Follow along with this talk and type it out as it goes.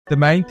The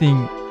main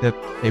thing that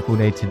people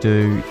need to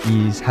do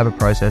is have a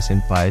process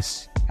in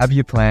place, have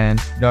your plan,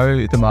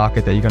 know the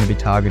market that you're going to be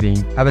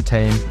targeting, have a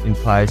team in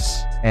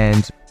place,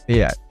 and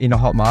in a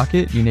hot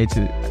market, you need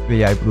to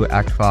be able to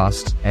act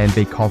fast and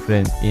be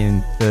confident in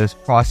the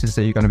prices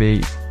that you're going to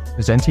be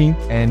presenting.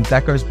 And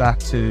that goes back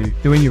to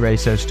doing your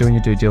research, doing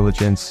your due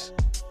diligence,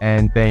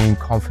 and being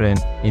confident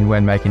in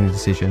when making a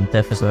decision.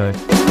 Definitely.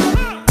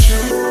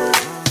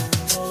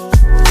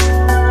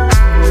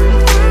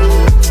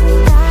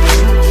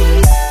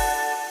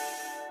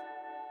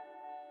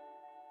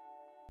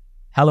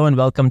 Hello and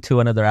welcome to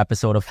another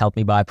episode of Help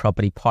Me Buy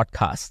Property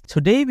podcast.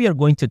 Today we are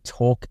going to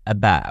talk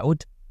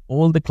about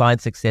all the client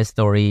success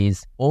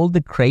stories, all the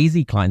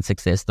crazy client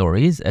success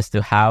stories as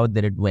to how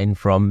that it went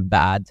from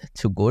bad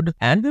to good.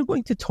 And we're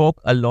going to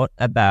talk a lot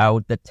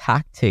about the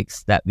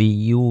tactics that we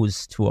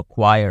use to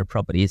acquire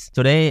properties.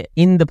 Today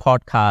in the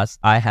podcast,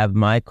 I have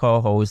my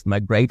co-host,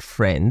 my great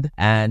friend,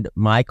 and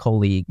my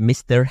colleague,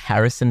 Mr.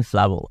 Harrison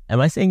Flavel.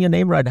 Am I saying your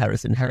name right,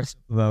 Harrison?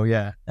 Well,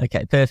 yeah.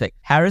 Okay, perfect.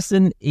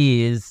 Harrison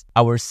is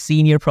our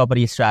senior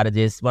property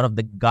strategist, one of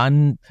the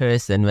gun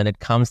person when it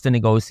comes to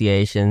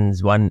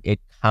negotiations, when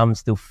it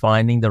comes to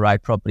finding the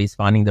right properties,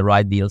 finding the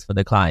right deals for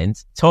the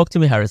clients. Talk to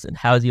me, Harrison.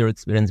 How's your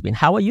experience been?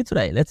 How are you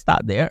today? Let's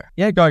start there.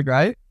 Yeah, going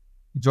great.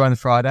 Enjoying the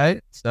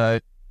Friday. So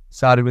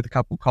started with a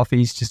couple of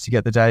coffees just to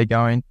get the day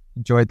going.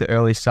 Enjoyed the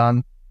early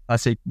sun. I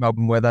see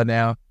Melbourne weather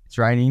now. It's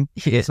raining.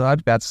 Yes. So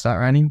it's about to start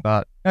raining,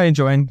 but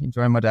enjoying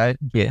my day.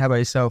 Yeah. How about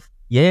yourself?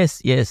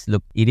 Yes.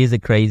 Look, it is a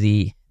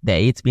crazy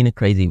day. It's been a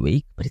crazy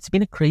week, but it's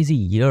been a crazy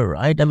year,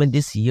 right? I mean,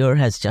 this year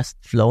has just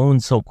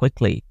flown so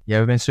quickly. Yeah,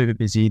 we've been super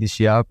busy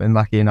this year. Been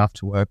lucky enough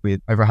to work with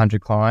over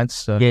 100 clients.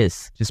 So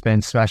yes, just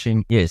been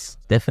smashing. Yes,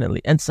 definitely.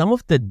 And some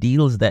of the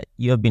deals that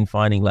you have been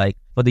finding, like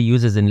for the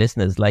users and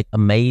listeners, like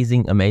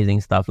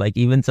amazing stuff. Like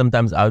even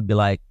sometimes I would be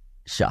like,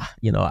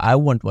 I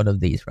want one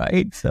of these,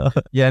 right? So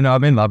yeah, no,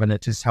 I've been loving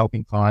it. Just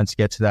helping clients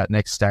get to that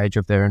next stage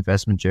of their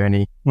investment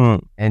journey.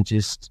 And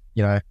just,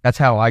 that's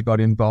how I got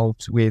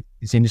involved with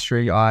this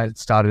industry. I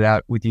started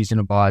out with using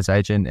a buyer's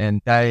agent, and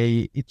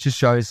it just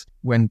shows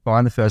when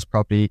buying the first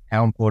property,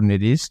 how important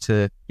it is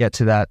to get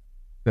to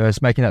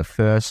making that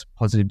first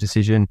positive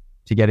decision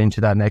to get into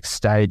that next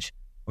stage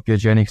of your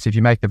journey. Because if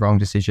you make the wrong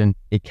decision,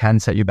 it can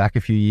set you back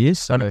a few years.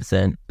 So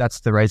 100%.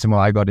 That's the reason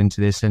why I got into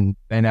this, and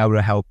being able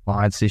to help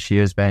clients this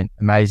year has been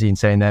amazing,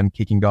 seeing them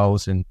kicking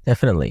goals. And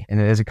definitely.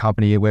 And as a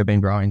company, we've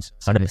been growing.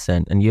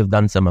 100%. And you've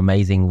done some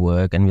amazing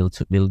work, and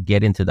we'll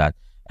get into that.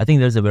 I think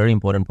there's a very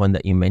important point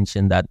that you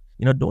mentioned that,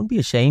 don't be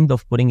ashamed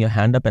of putting your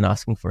hand up and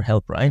asking for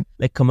help, right?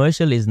 Like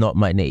commercial is not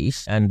my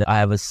niche, and I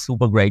have a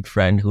super great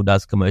friend who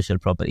does commercial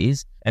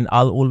properties, and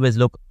I'll always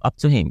look up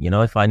to him,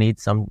 if I need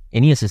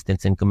any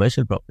assistance in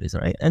commercial properties,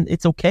 right? And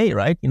it's okay,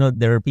 right?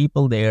 There are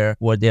people there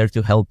who are there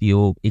to help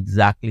you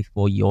exactly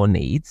for your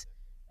needs.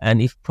 And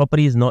if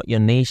property is not your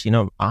niche,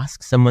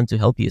 ask someone to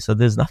help you. So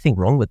there's nothing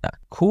wrong with that.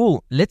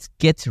 Cool. Let's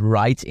get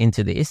right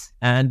into this.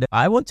 And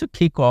I want to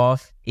kick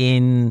off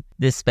in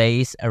this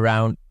space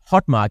around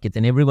hot markets.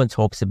 And everyone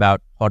talks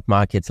about hot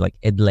markets like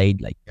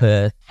Adelaide, like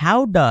Perth.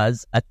 How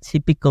does a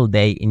typical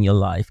day in your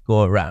life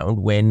go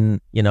around when,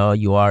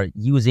 you are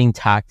using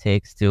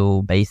tactics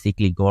to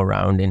basically go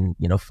around and,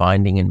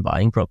 finding and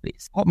buying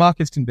properties? Hot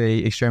markets can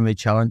be extremely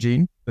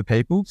challenging for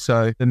people.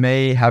 So for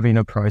me, having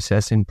a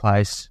process in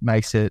place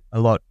makes it a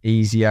lot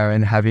easier,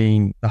 and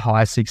having the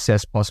highest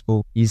success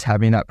possible is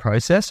having that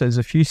process. So there's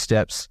a few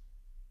steps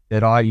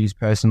that I use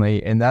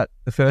personally, and that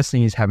the first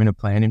thing is having a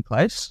plan in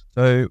place.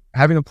 So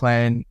having a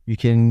plan, you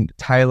can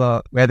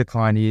tailor where the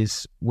client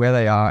is, where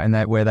they are, and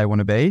where they want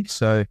to be.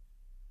 So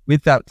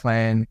with that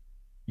plan,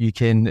 you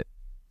can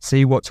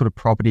see what sort of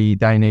property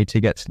they need to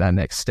get to that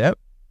next step.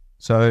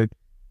 So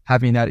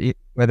having that,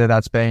 whether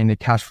that's being a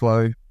cash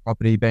flow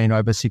property being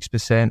over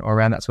 6% or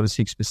around that sort of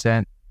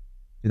 6%,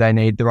 do they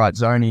need the right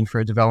zoning for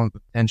a development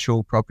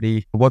potential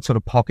property? What sort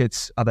of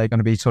pockets are they going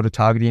to be sort of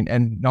targeting?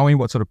 And knowing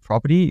what sort of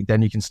property,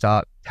 then you can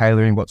start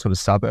tailoring what sort of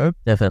suburb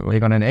definitely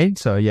they're going to need.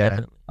 So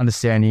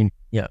understanding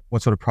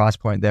what sort of price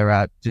point they're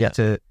at.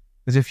 Because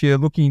if you're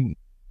looking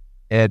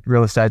at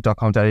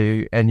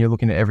realestate.com.au and you're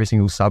looking at every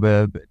single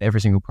suburb,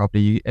 every single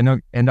property, you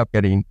end up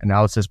getting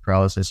analysis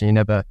paralysis, and you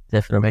never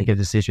make a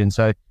decision.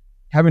 So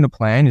having a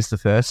plan is the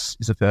first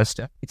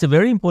step. It's a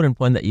very important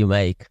point that you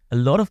make. A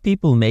lot of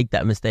people make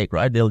that mistake,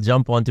 right? They'll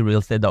jump onto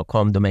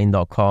realestate.com,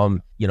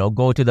 domain.com,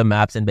 go to the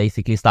maps and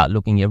basically start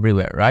looking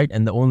everywhere, right?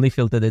 And the only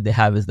filter that they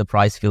have is the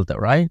price filter,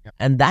 right? Yeah.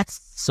 And that's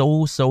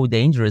so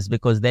dangerous,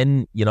 because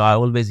then, I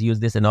always use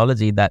this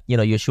analogy that,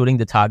 you're shooting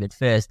the target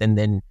first and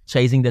then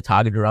chasing the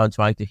target around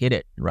trying to hit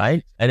it,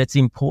 right? And it's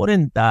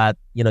important that,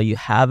 you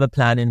have a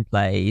plan in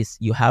place,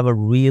 you have a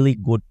really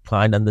good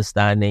client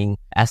understanding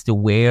as to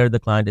where the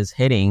client is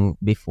heading,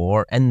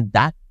 before. And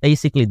that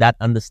basically, that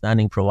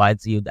understanding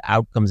provides you the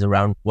outcomes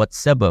around what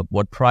suburb,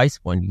 what price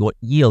point, what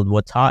yield,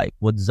 what type,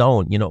 what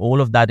zone,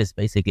 all of that is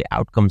basically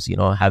outcomes,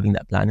 having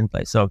that plan in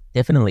place. So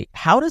definitely,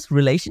 how does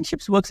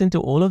relationships works into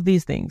all of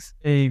these things?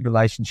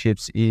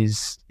 Relationships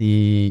is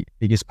the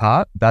biggest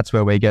part. That's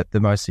where we get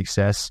the most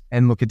success.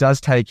 And look, it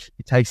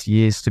takes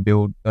years to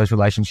build those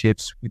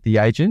relationships with the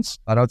agents,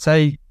 but I'd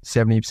say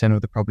 70%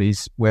 of the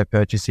properties we're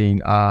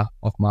purchasing are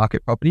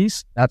off-market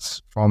properties.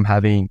 That's from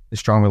having the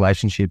strong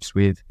relationships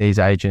with these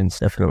agents.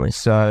 Definitely.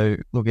 So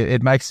look,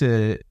 it makes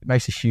a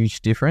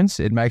huge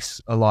difference. It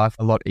makes life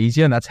a lot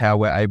easier, and that's how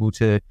we're able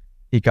to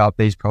pick up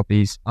these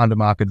properties under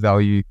market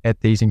value at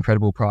these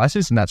incredible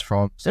prices. And that's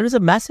from... So there's a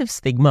massive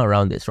stigma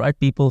around this, right?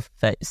 People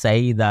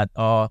say that,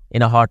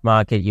 in a hot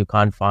market, you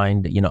can't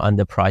find,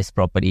 underpriced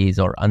properties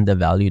or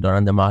undervalued or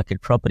under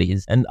market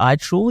properties. And I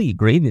truly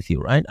agree with you,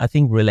 right? I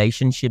think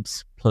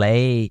relationships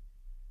play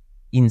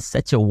in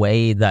such a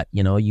way that,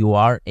 you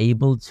are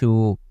able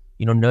to,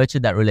 nurture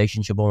that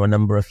relationship over a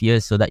number of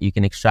years so that you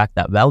can extract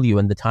that value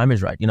when the time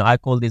is right. I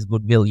call this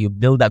goodwill. You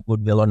build that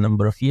goodwill on a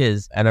number of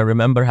years. And I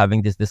remember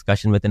having this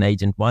discussion with an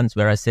agent once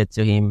where I said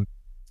to him,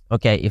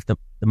 okay, if the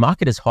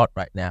market is hot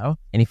right now,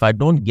 and if I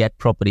don't get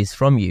properties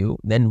from you,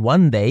 then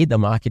one day the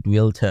market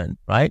will turn,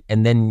 right?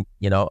 And then,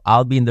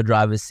 I'll be in the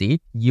driver's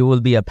seat, you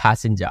will be a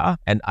passenger,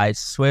 and I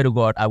swear to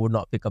God, I would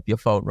not pick up your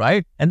phone,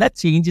 right? And that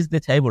changes the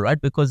table, right?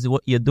 Because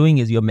what you're doing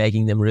is you're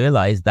making them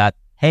realize that,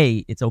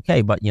 hey, it's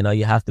okay, but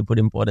you have to put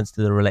importance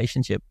to the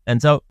relationship.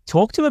 And so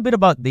talk to me a bit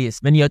about this.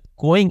 When you're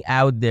going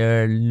out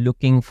there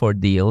looking for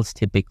deals,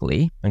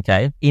 typically,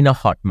 okay, in a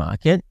hot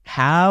market,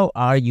 how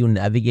are you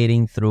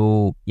navigating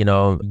through,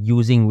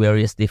 using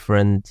various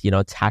different,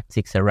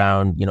 tactics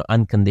around,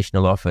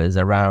 unconditional offers,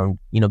 around,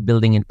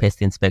 building and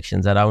pest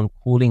inspections, around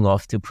cooling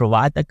off to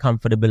provide that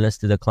comfortableness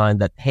to the client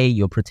that, hey,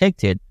 you're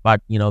protected,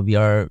 but, we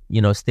are,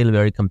 still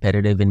very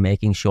competitive in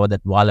making sure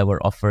that while our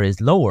offer is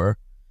lower,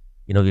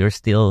 we're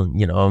still,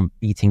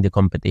 beating the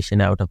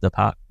competition out of the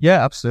park.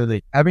 Yeah,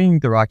 absolutely. Having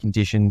the right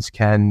conditions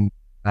can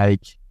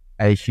make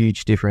a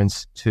huge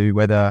difference to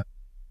whether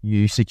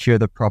you secure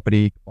the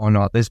property or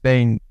not. There's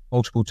been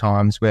multiple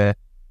times where,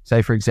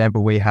 say, for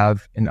example, we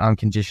have an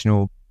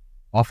unconditional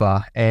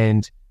offer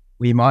and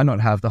we might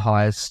not have the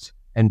highest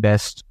and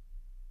best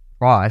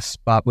price,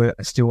 but we're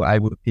still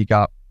able to pick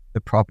up the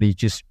property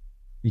just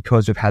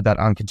because we've had that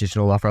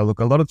unconditional offer. Look,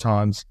 a lot of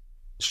times,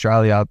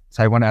 Australia,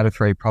 say 1 out of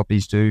 3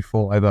 properties do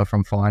fall over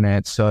from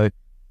finance. So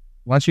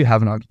once you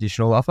have an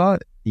unconditional offer,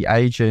 the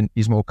agent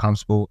is more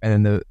comfortable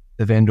and then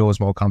the vendor is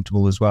more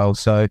comfortable as well.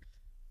 So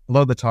a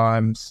lot of the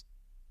times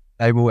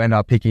they will end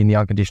up picking the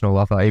unconditional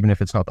offer, even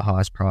if it's not the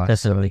highest price.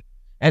 Definitely.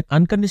 An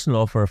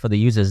unconditional offer for the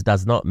users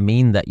does not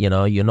mean that,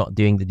 you're not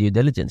doing the due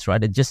diligence,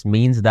 right? It just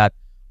means that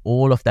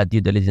all of that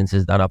due diligence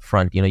is done up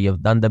front.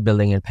 You've done the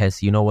building and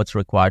pests, what's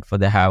required for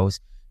the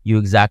house. You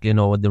exactly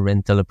know what the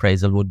rental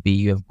appraisal would be.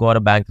 You have got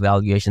a bank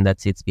valuation that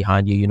sits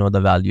behind you.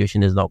 The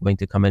valuation is not going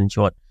to come in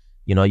short.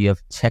 You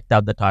have checked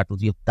out the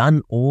titles. You've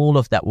done all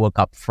of that work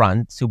up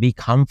front to be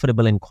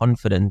comfortable and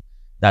confident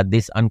that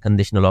this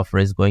unconditional offer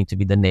is going to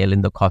be the nail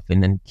in the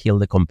coffin and kill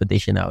the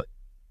competition out.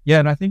 Yeah,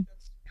 and I think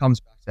that comes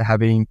back to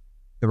having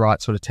the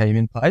right sort of team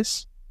in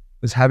place.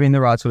 Because having the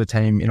right sort of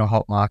team in a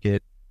hot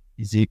market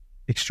is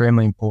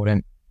extremely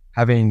important.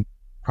 Having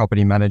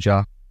property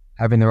manager,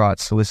 having the right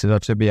solicitor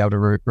to be able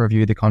to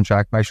review the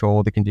contract, make sure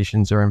all the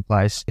conditions are in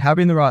place.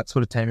 Having the right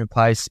sort of team in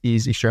place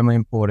is extremely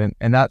important.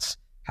 And that's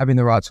having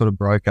the right sort of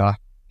broker,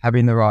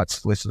 having the right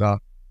solicitor,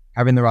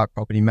 having the right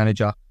property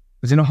manager.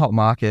 Because in a hot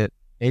market,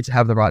 you need to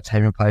have the right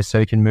team in place so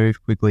you can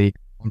move quickly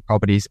on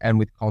properties and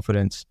with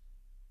confidence.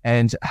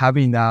 And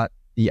having that,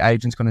 the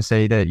agent's going to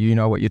see that you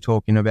know what you're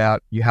talking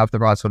about, you have the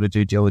right sort of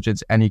due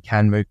diligence, and you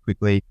can move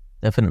quickly.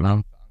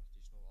 Definitely.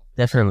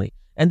 Definitely.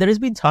 And there has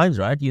been times,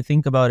 right? You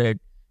think about it,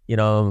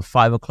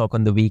 5 o'clock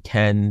on the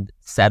weekend,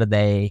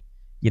 Saturday,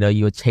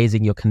 you're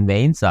chasing your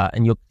conveyancer,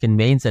 and your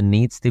conveyancer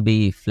needs to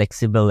be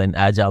flexible and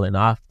agile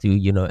enough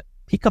to,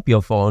 pick up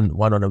your phone,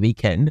 1, on a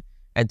weekend,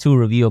 and 2,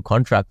 review a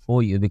contract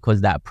for you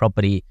because that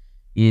property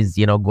is,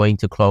 going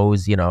to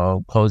close,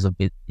 close of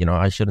it,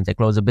 I shouldn't say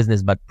close of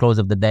business, but close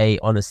of the day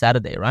on a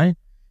Saturday, right?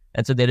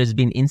 And so there has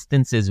been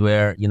instances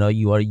where,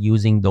 you are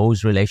using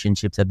those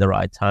relationships at the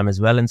right time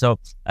as well. And so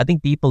I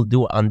think people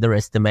do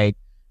underestimate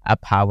a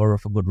power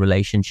of a good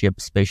relationship,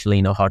 especially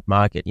in a hot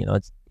market.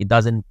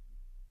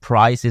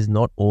 Price is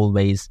not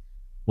always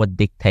what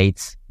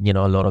dictates, a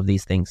lot of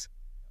these things.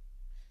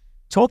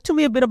 Talk to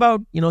me a bit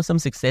about, some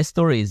success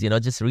stories,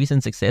 just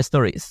recent success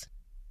stories.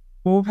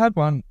 Well, we've had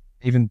one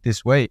even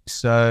this week.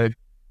 So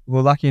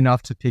we're lucky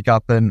enough to pick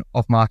up an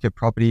off-market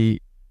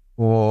property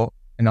for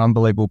an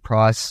unbelievable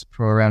price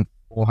for around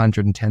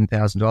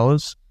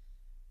 $410,000.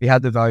 We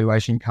had the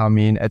valuation come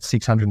in at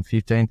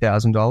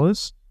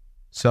 $615,000.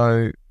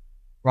 So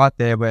right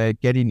there, we're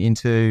getting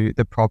into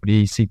the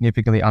property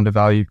significantly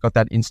undervalued. You've got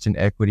that instant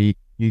equity.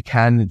 You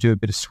can do a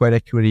bit of sweat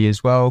equity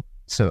as well.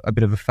 So a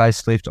bit of a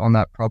facelift on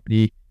that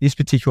property. This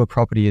particular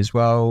property as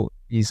well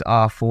is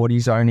R40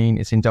 zoning.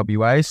 It's in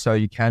WA, so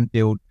you can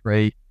build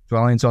 3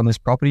 dwellings on this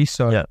property.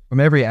 So from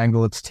every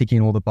angle, it's ticking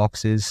all the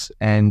boxes,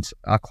 and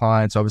our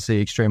client's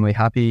obviously extremely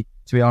happy.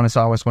 To be honest,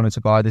 I always wanted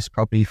to buy this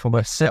property for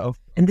myself.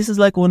 And this is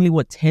like only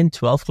 10,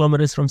 12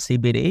 kilometers from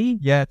CBD?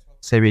 Yeah,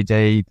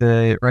 CBD.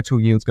 The rental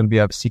yield's going to be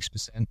over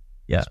 6%.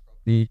 Yeah.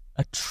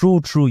 A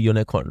true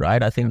unicorn,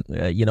 right? I think,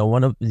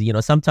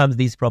 sometimes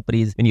these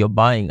properties, when you're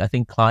buying, I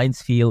think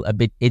clients feel a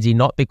bit edgy,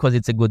 not because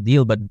it's a good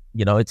deal, but,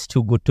 it's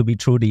too good to be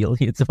true deal.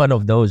 It's one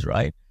of those,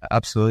 right?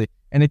 Absolutely.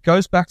 And it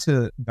goes back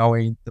to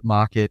knowing the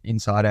market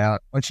inside out.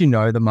 Once you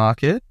know the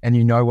market and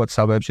you know what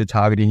suburbs you're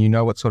targeting, you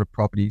know what sort of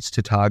properties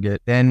to target,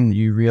 then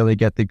you really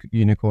get the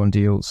unicorn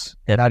deals.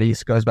 Yep.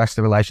 That goes back to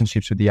the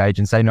relationships with the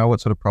agents. They know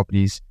what sort of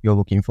properties you're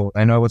looking for.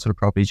 They know what sort of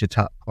properties your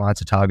clients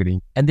are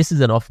targeting. And this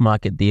is an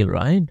off-market deal,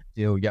 right?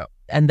 Deal, yeah.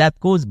 And that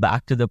goes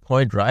back to the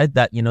point, right?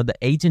 That, the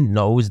agent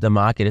knows the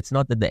market. It's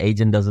not that the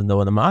agent doesn't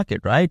know the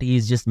market, right?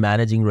 He's just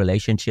managing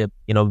relationship,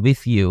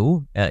 with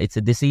you. It's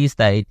a deceased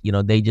estate.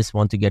 They just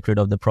want to get rid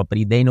of the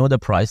property. They know the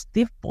price.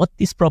 They've bought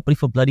this property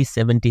for bloody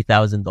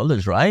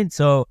 $70,000, right?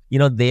 So,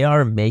 they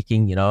are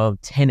making,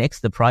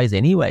 10x the price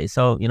anyway.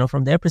 So,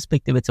 from their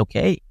perspective, it's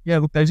okay. Yeah,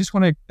 look, they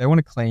want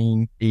a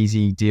clean,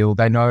 easy deal.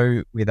 They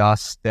know with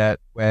us that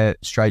we're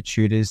straight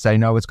shooters. They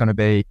know it's going to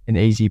be an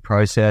easy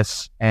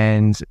process.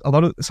 And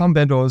some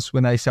vendors,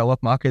 when they sell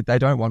off market, they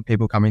don't want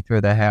people coming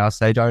through their house.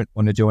 They don't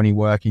want to do any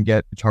work and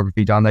get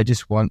photography done. They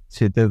just want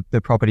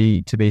the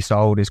property to be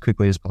sold as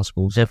quickly as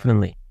possible.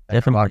 Definitely.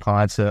 Our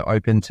clients are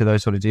open to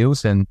those sort of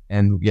deals, and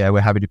yeah,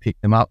 we're happy to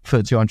pick them up for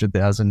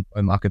 $200,000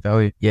 on market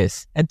value.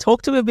 Yes. And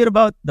talk to me a bit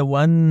about the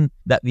one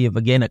that we have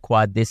again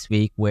acquired this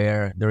week,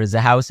 where there is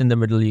a house in the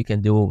middle. You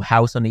can do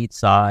house on each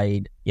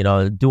side,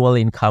 dual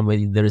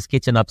income. There is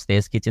kitchen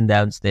upstairs, kitchen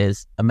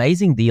downstairs.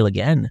 Amazing deal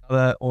again.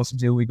 Another awesome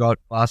deal we got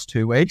last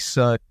 2 weeks.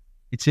 So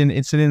it's in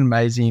an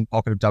amazing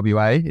pocket of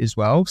WA as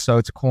well. So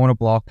it's a corner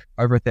block,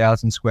 over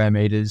 1,000 square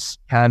meters,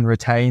 can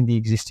retain the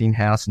existing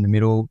house in the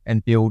middle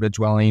and build a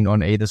dwelling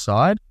on either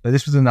side. So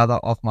this was another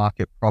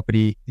off-market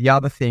property. The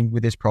other thing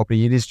with this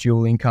property, it is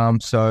dual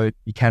income. So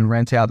you can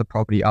rent out the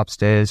property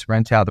upstairs,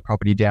 rent out the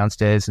property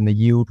downstairs, and the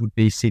yield would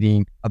be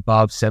sitting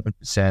above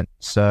 7%.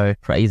 So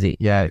crazy.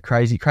 Yeah,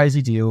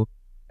 crazy deal.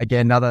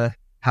 Again, another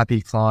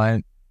happy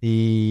client.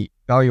 The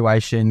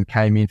valuation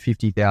came in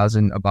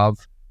 $50,000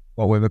 above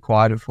what we've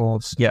acquired it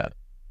for. So yeah.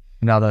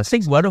 I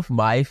think one of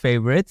my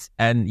favorites,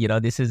 and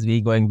this is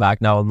me going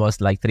back now almost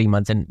like 3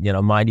 months, and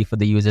mind you, for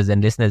the users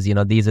and listeners,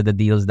 these are the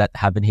deals that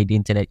haven't hit the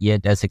internet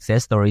yet as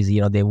success stories.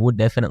 They would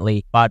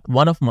definitely. But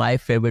one of my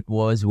favorite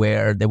was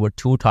where there were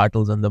 2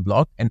 titles on the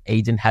block, and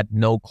agent had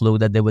no clue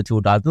that there were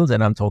 2 titles,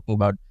 and I'm talking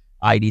about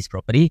ID's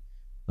property,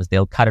 because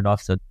they'll cut it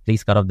off. So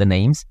please cut off the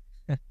names.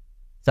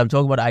 So I'm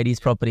talking about ID's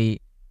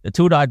property. The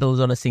 2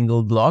 titles on a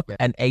single block,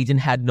 and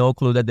agent had no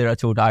clue that there are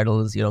 2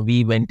 titles.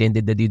 We went in,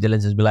 did the due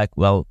diligence, be like,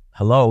 well,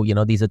 hello,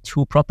 these are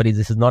 2 properties.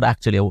 This is not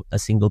actually a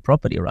single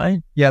property,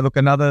 right? Yeah, look,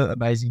 another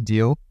amazing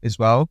deal as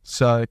well.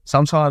 So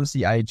sometimes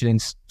the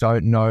agents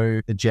don't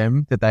know the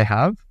gem that they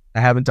have. They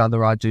haven't done the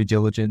right due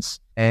diligence.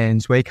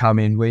 And we come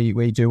in,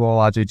 we do all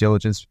our due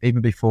diligence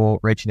even before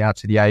reaching out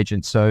to the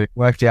agent. So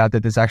worked out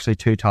that there's actually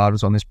 2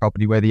 titles on this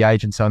property where the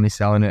agent's only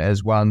selling it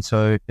as one.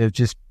 So they've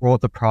just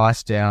brought the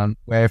price down,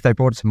 where if they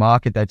brought it to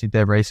market, they did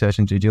their research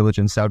and due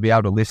diligence, they would be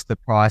able to list the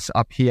price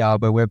up here,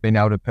 but we've been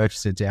able to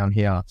purchase it down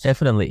here.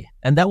 Definitely.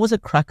 And that was a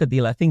cracker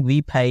deal. I think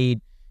we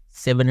paid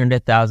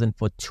 $700,000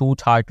 for 2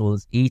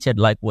 titles, each at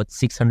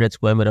 600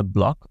 square meter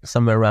block,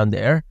 somewhere around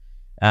there.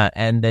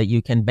 And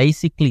you can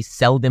basically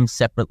sell them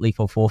separately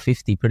for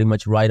 $450 pretty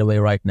much right away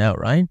right now,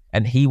 right?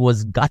 And he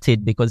was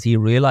gutted because he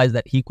realized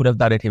that he could have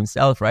done it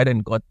himself, right?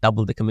 And got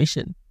double the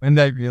commission. When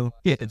they realized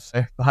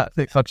but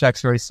the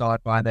contract's already signed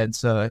by then,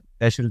 so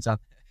they should have done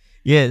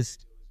that.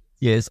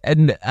 Yes.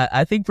 And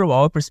I think from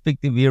our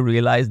perspective, we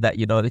realized that,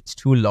 it's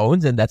 2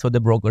 loans, and that's what the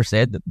broker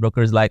said. The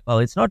broker is like, well,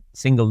 it's not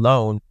single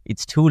loan,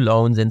 it's 2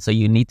 loans. And so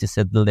you need to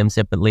settle them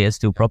separately as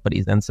 2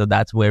 properties. And so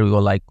that's where we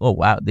were like, oh,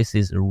 wow, this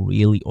is a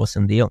really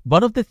awesome deal.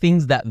 One of the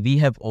things that we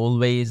have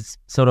always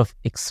sort of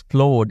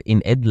explored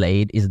in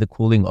Adelaide is the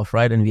cooling off,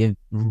 right? And we have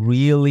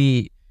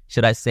really,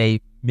 should I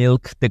say,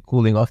 milk the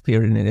cooling off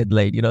period in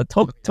Adelaide.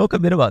 Talk a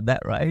bit about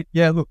that, right?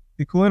 Yeah, look,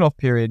 the cooling off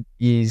period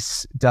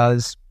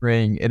does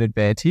bring an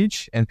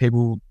advantage, and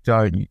people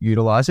don't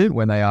utilize it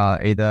when they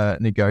are either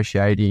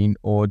negotiating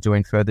or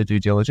doing further due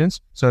diligence.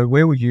 So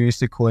we will use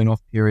the cooling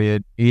off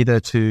period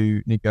either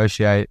to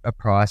negotiate a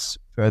price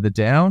further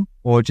down,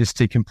 or just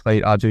to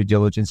complete our due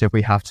diligence if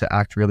we have to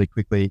act really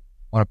quickly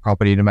on a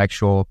property to make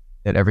sure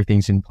that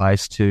everything's in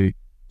place to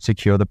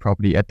secure the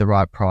property at the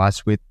right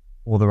price with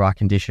all the right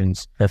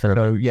conditions.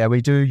 Definitely. So yeah,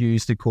 we do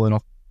use the cooling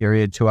off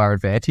period to our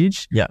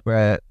advantage. Yeah.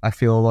 Where I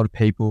feel a lot of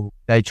people,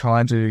 they try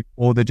and do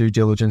all the due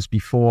diligence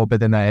before, but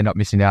then they end up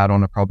missing out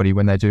on a property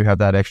when they do have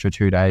that extra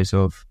 2 days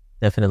of.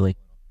 Definitely.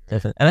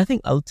 And I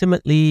think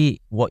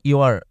ultimately what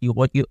you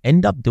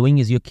end up doing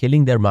is you're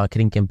killing their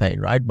marketing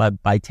campaign, right?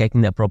 By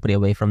taking that property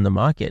away from the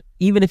market,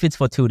 even if it's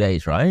for 2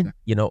 days, right?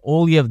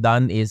 All you have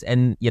done is,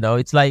 and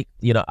it's like,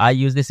 I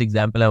use this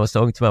example. I was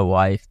talking to my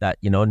wife that,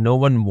 no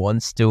one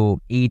wants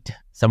to eat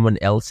someone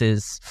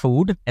else's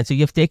food. And so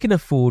you've taken a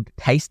food,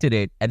 tasted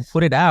it, and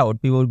put it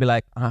out. People will be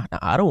like,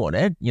 I don't want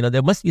it.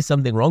 There must be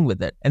something wrong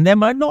with it. And there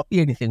might not be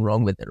anything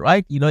wrong with it,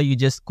 right? You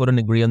just couldn't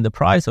agree on the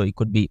price, or it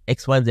could be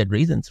X, Y, and Z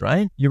reasons,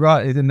 right? You're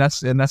right. And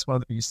that's one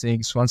of the biggest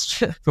things. Once,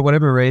 for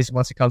whatever reason,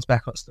 once it comes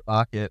back onto the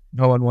market,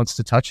 no one wants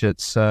to touch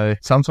it. So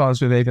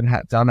sometimes we've even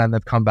done that and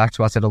they've come back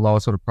to us at a lower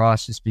sort of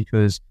price just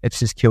because it's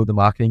just killed the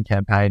marketing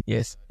campaign.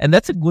 Yes. And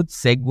that's a good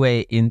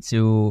segue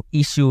into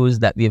issues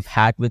that we've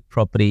had with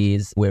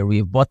properties where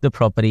we've bought the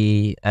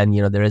property and,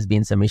 there has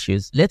been some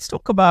issues. Let's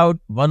talk about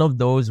one of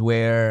those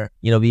where,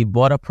 we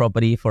bought a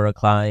property for a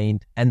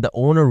client and the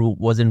owner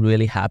wasn't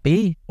really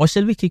happy. Or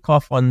shall we kick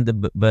off on the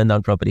burn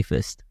down property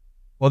first?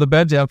 Well, the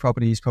burn down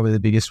property is probably the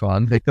biggest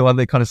one, like the one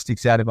that kind of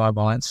sticks out in my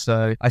mind.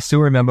 So I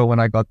still remember when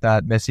I got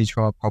that message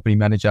from a property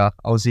manager.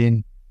 I was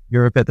in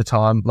Europe at the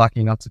time,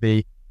 lucky enough to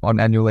be on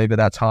annual leave at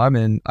that time.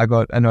 And I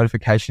got a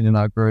notification in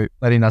our group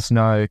letting us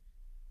know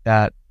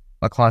that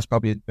my client's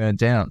property had burned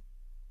down.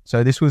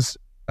 So this was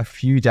a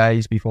few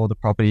days before the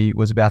property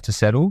was about to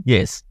settle.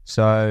 Yes.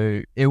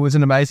 So it was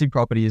an amazing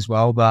property as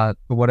well, but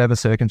for whatever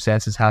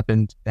circumstances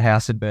happened, the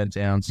house had burned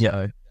down. So.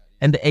 Yeah.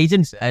 And the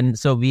agents, and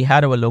so we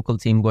had our local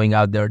team going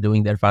out there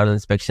doing their final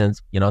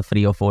inspections,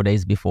 3 or 4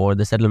 days before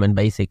the settlement,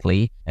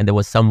 basically. And there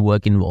was some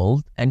work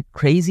involved and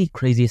crazy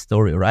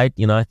story, right?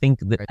 I think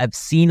that I've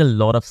seen a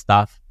lot of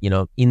stuff,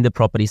 in the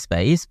property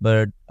space,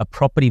 but a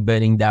property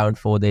burning down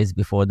 4 days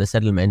before the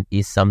settlement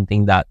is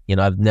something that,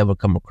 I've never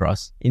come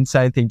across.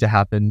 Insane thing to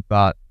happen,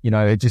 but,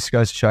 it just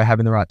goes to show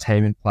having the right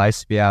team in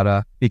place to be able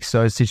to fix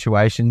those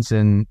situations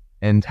and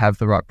have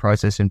the right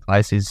process in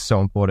place is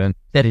so important.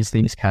 That is,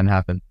 things can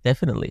happen.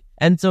 Definitely.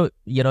 And so,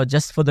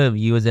 just for the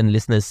viewers and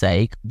listeners'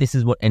 sake, this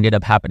is what ended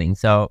up happening.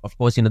 So, of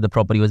course, the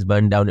property was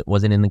burned down. It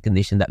wasn't in a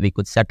condition that we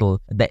could settle.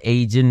 The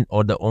agent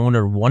or the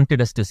owner wanted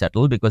us to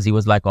settle because he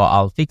was like, oh,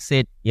 I'll fix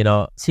it.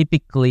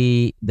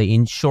 Typically the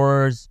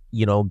insurers,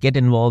 get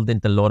involved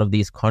into a lot of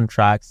these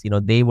contracts.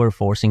 They were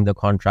forcing the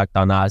contract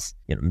on us.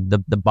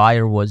 The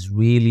buyer was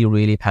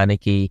really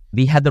panicky.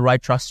 We had the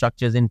right trust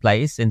structures in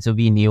place. And so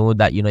we knew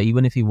that,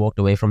 even if he walked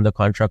away from the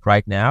contract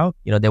right now,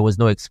 there was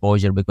no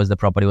exposure because the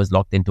property was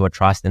locked into a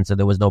trust. And so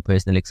there was no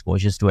personal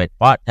exposures to it.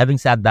 But having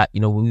said that,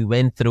 we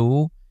went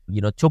through,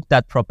 took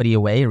that property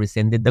away,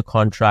 rescinded the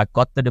contract,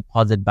 got the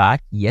deposit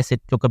back. Yes,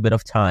 it took a bit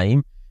of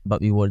time,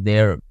 but we were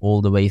there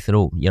all the way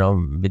through,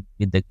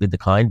 with the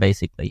client,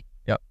 basically.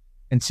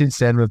 And since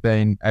then, we've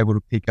been able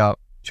to pick up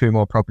 2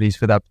 more properties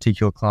for that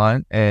particular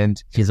client.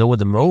 And he's over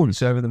the moon.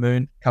 He's over the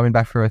moon, coming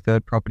back for a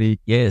 3rd property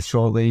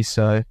shortly.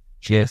 So,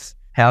 yes,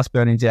 house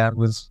burning down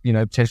was,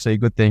 potentially a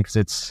good thing because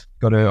it's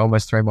got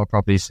almost 3 more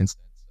properties since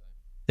then.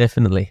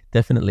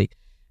 Definitely.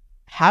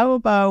 How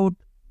about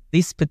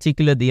this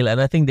particular deal? And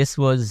I think this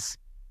was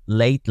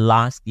late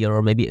last year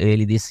or maybe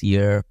early this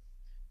year,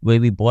 where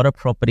we bought a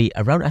property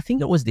around, I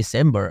think it was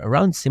December,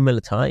 around similar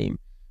time,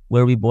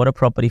 where we bought a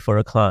property for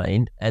a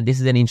client. And this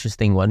is an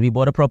interesting one. We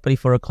bought a property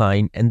for a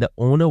client and the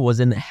owner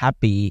wasn't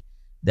happy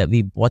that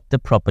we bought the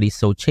property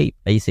so cheap,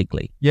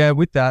 basically. Yeah,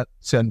 with that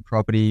certain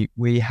property,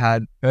 we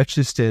had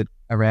purchased it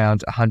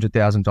around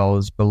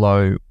 $100,000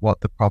 below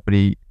what the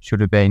property should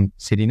have been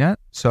sitting at.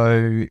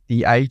 So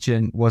the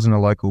agent wasn't a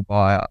local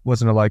buyer,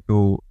 wasn't a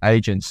local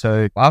agent.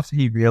 So after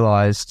he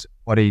realized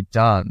what he'd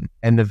done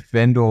and the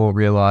vendor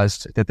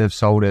realized that they've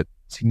sold it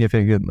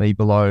significantly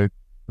below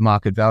the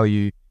market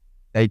value,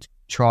 they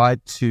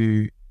tried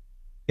to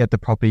get the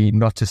property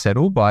not to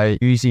settle by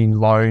using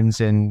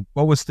loans. And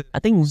I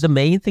think the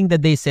main thing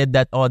that they said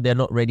that, they're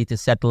not ready to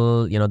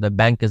settle, the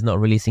bank is not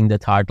releasing the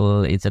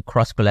title, it's a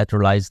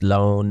cross-collateralized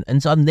loan.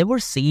 And so I've never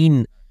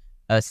seen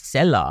a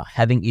seller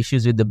having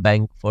issues with the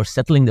bank for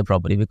settling the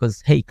property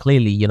because, hey,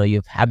 clearly,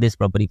 you've had this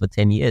property for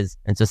 10 years.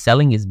 And so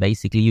selling is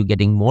basically you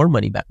getting more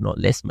money back, not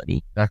less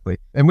money. Exactly.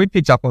 And we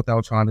picked up what they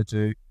were trying to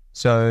do.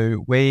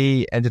 So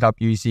we ended up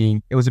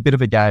using, it was a bit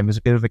of a game, it was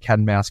a bit of a cat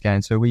and mouse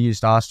game. So we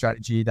used our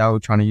strategy, they were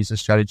trying to use a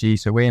strategy.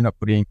 So we ended up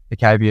putting the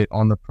caveat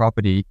on the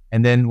property.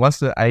 And then once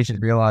the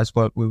agent realized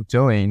what we were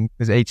doing,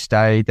 because each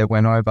day that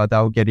went over, they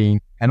were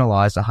getting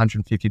penalized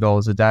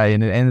 $150 a day.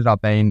 And it ended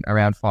up being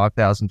around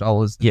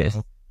 $5,000.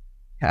 Yes.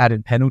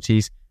 Added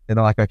penalties. Then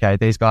they're like, okay,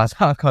 these guys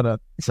aren't going to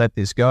let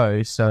this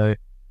go. So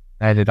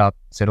they ended up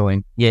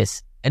settling.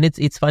 Yes. And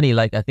it's funny,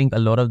 like I think a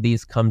lot of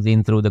these comes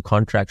in through the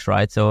contracts,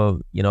 right?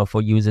 So,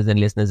 for users and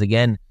listeners,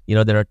 again,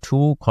 there are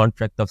 2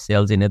 contract of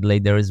sales in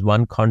Adelaide. There is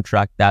one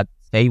contract that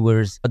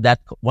favors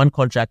that one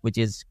contract, which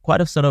is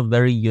quite a sort of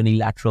very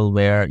unilateral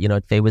where,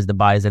 it favors the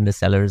buyers and the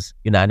sellers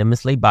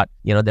unanimously. But,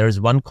 there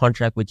is one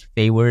contract which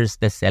favors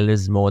the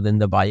sellers more than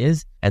the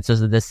buyers. And so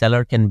the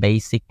seller can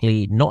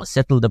basically not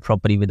settle the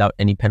property without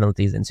any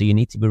penalties. And so you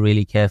need to be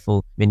really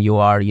careful when you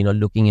are,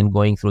 looking and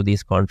going through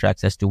these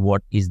contracts as to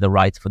what is the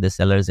rights for the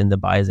sellers and the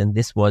buyers. And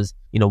this was,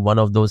 one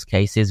of those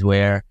cases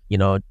where,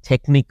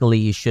 technically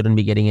you shouldn't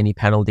be getting any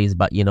penalties,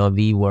 but,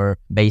 we were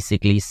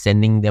basically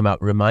sending them out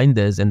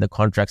reminders, and the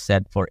contract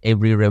said for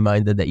every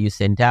reminder that you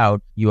sent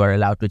out, you are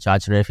allowed to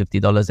charge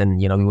 $150. And,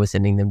 we were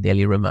sending them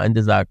daily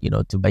reminders out,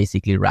 to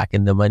basically rack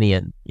in the money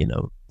and,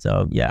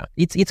 So yeah,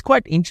 it's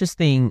quite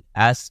interesting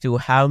as to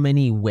how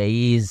many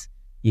ways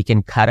you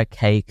can cut a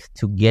cake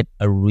to get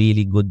a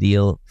really good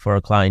deal for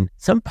a client.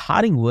 Some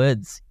parting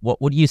words.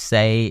 What would you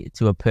say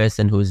to a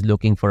person who's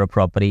looking for a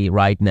property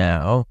right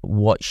now?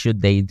 What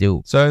should they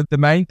do? So the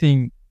main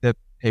thing that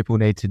people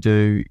need to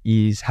do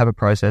is have a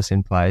process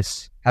in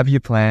place, have your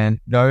plan,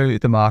 know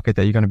the market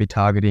that you're going to be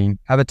targeting,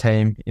 have a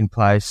team in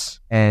place,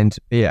 and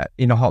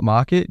in a hot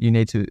market, you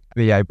need to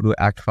be able to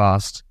act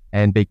fast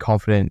and be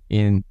confident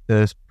in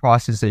the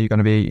prices that you're going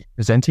to be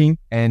presenting.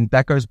 And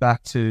that goes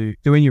back to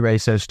doing your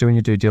research, doing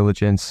your due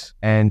diligence,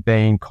 and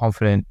being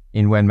confident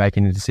in when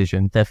making a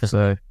decision.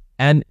 Definitely.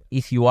 And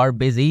if you are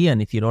busy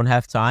and if you don't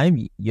have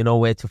time, you know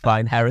where to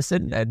find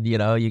Harrison. And,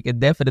 you can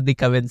definitely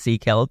come and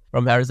seek help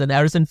from Harrison.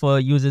 Harrison, for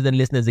users and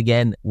listeners,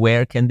 again,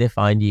 where can they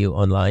find you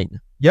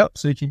online? Yep.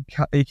 So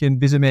you can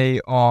visit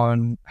me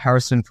on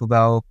Harrison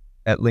Flavel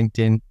at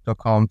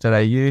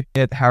linkedin.com.au,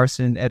 at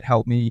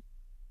harrison@helpmebuy.com.au.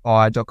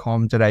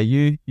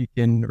 You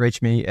can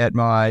reach me at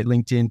my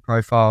LinkedIn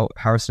profile,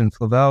 Harrison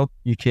Flavel.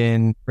 You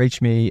can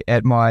reach me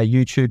at my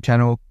YouTube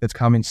channel that's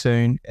coming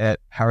soon at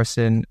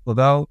Harrison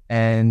Flavel.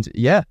 And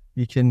you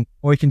can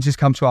just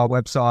come to our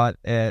website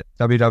at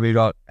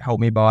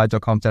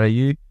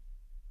www.helpmebuy.com.au.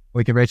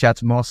 Or you can reach out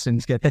to Moss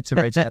and get to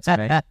reach out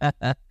to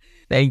me.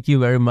 Thank you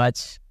very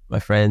much, my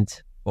friend,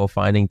 for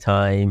finding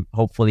time.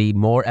 Hopefully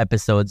more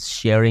episodes,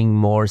 sharing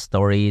more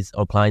stories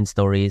or client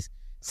stories,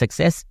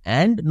 success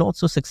and not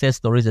so success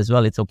stories as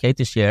well. It's okay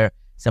to share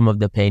some of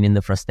the pain and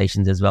the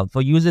frustrations as well.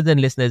 For users and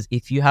listeners,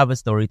 if you have a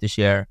story to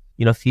share,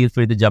 feel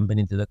free to jump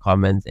into the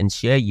comments and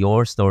share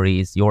your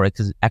stories, your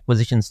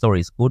acquisition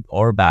stories, good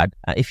or bad.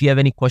 If you have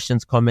any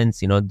questions, comments,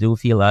 do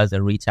feel us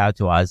and reach out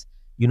to us.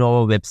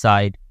 Our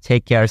website.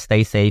 Take care,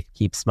 stay safe,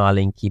 keep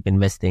smiling, keep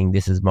investing.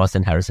 This is Moss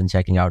and Harrison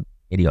checking out.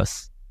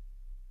 Adios.